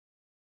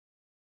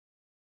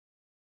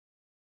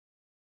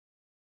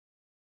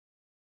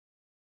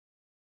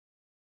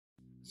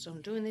So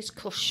I'm doing this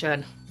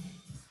cushion,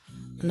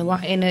 and the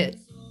white in it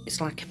is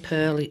like a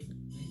pearly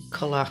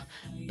colour,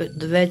 but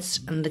the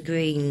reds and the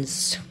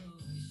greens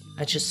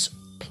are just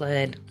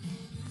plain.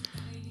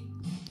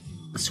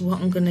 So what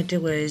I'm going to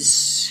do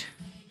is,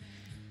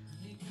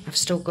 I've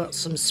still got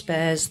some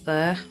spares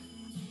there,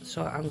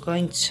 so I'm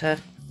going to,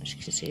 as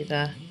you can see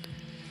there,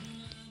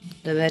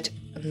 the red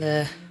and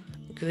the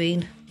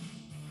green,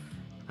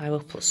 I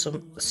will put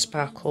some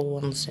sparkle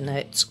ones in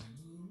it.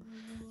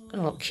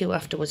 Gonna look cute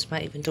afterwards,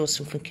 might even do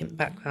something in the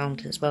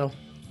background as well.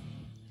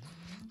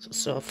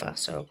 So far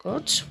so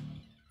good.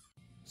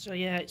 So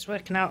yeah, it's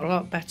working out a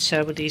lot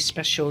better with these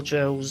special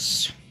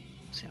drills.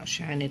 See how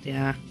shiny they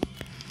are.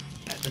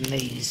 Better than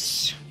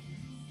these.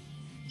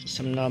 Just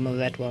some normal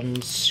red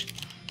ones.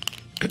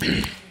 So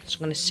I'm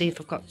going to see if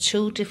I've got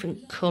two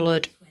different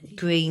coloured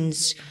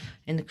greens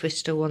in the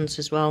crystal ones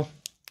as well.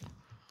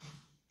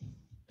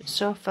 But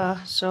so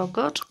far so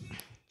good.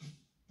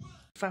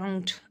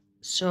 Found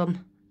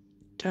some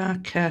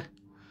darker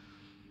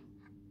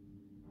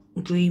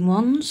green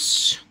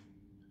ones.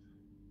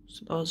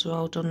 So those are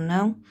all done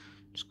now.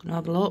 Just going to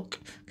have a look.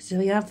 Because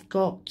I have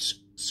got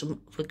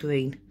some for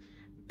green,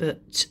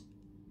 but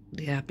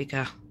they are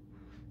bigger.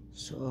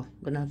 So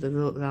I'm going to have a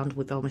root around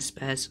with all my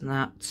spares and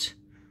that.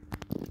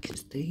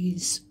 Because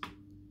these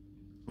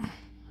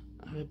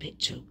are a bit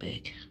too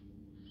big.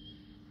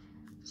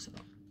 So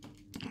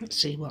let's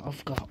see what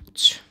I've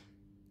got.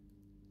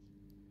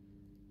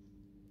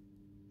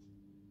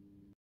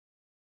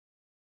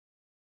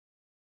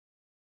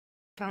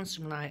 Found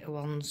some lighter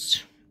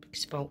ones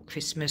because of all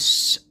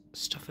Christmas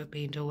stuff I've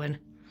been doing.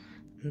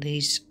 And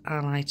these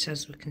are light,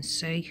 as we can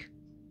see.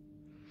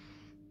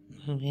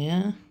 Oh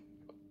yeah.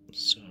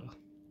 So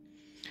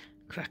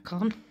crack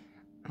on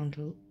and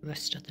do the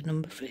rest of the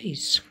number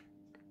 3s.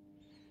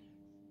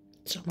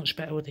 So much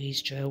better with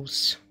these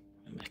drills.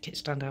 Make it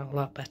stand out a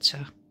lot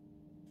better.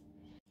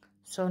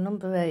 So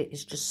number 8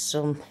 is just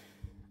some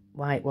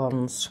white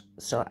ones.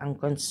 So I'm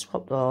going to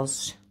swap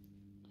those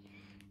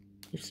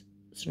with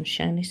some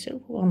shiny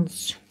silver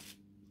ones.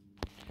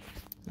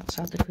 That's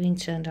how the green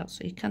turned out,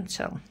 so you can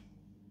tell.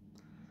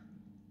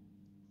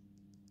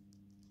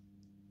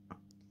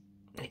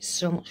 It's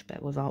so much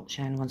better without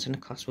shiny ones, and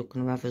of course we're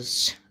going to have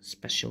us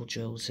special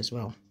drills as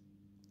well.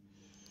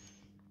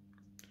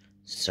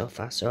 So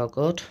far so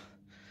good.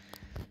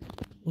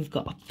 We've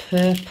got a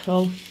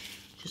purple,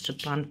 just a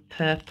bland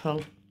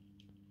purple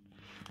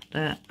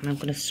there, and I'm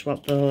going to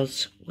swap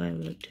those, where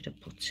did I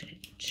put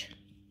it,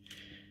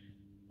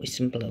 with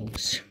some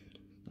blues.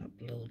 That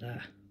blue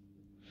there,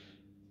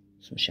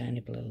 some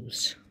shiny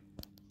blues.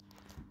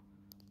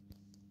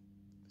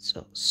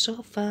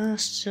 So far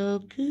so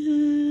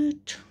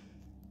good.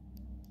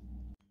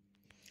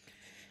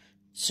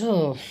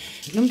 So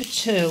number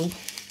 2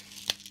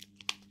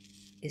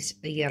 is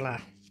the yellow,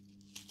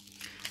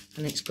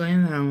 and it's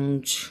going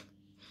around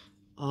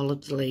all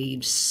of the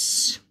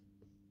leaves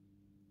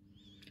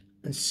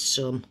and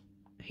some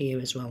here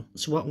as well.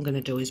 So what I'm going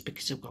to do is,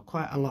 because I've got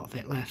quite a lot of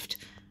it left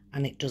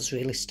and it does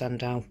really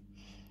stand out,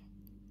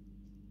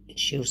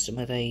 it's use some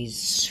of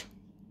these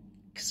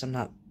because I'm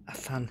not a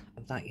fan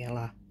of that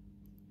yellow.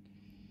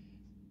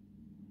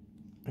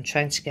 I'm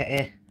trying to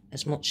get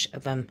as much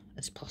of them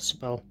as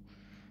possible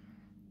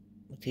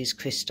with these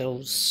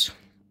crystals.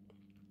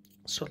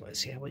 So let's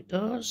see how it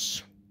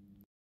goes.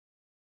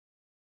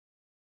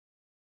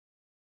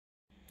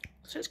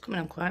 So it's coming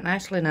on quite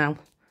nicely now.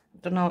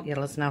 I've done all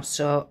yellows now,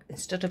 so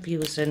instead of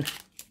using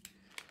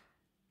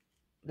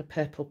the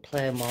purple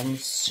plain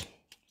ones,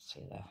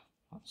 see there,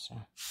 what's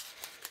that?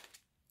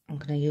 I'm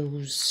going to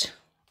use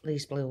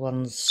these blue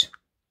ones.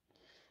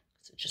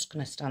 It's just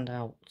going to stand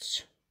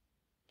out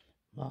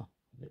more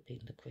with it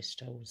being the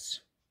crystals.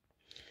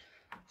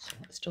 So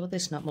let's do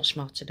this. Not much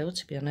more to do,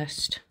 to be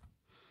honest.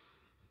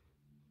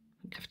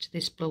 I think after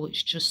this blue,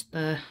 it's just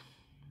the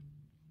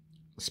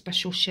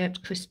special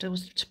shaped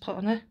crystals to put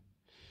on it.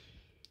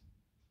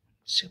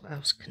 See what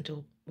else I can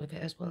do with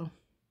it as well.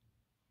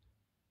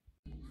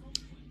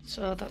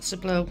 So that's the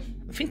blue.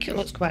 I think it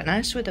looks quite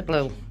nice with the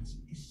blue,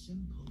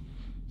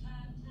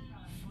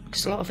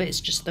 because a lot of it is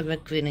just the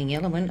red, green and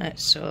yellow, isn't it?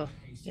 So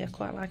yeah, I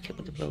quite like it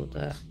with the blue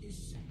there.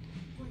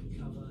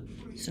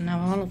 So now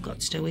all I've got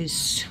to do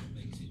is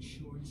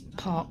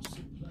pop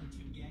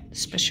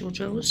special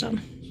drills on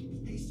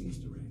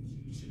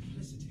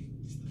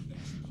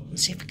and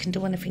see if I can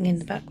do anything in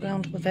the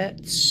background with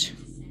it.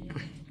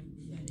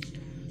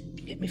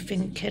 Get me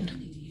thinking.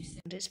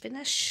 And it's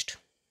finished.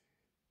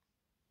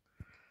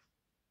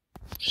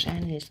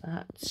 Shiny is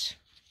that.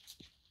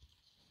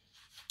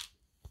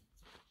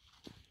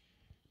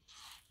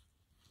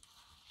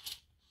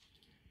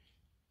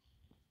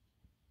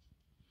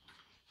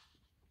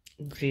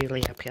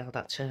 Really happy how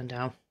that turned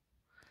out.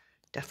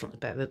 Definitely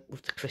better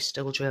with the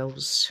crystal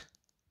drills.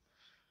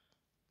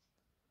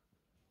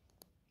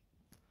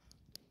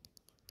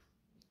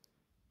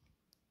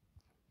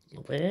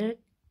 Love it.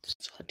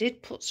 So I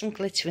did put some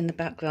glitter in the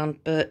background,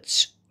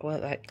 but I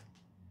weren't right.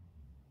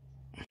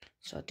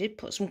 So I did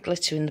put some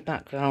glitter in the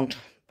background,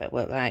 but I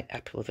weren't right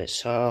happy with it,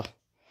 so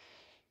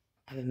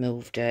I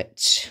removed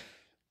it.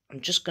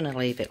 I'm just going to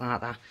leave it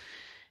like that.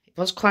 It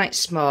was quite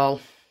small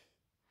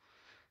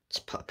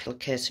to put a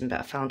pillowcase in, but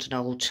I found an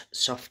old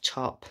soft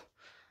top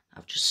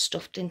I've just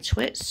stuffed into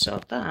it.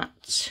 So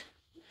that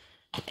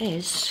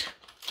is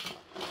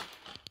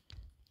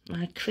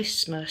my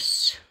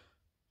Christmas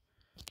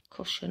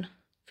cushion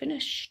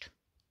finished.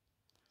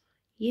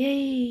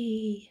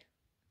 Yay!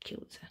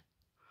 Cute.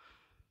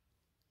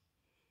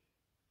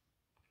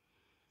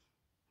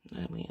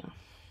 There we are.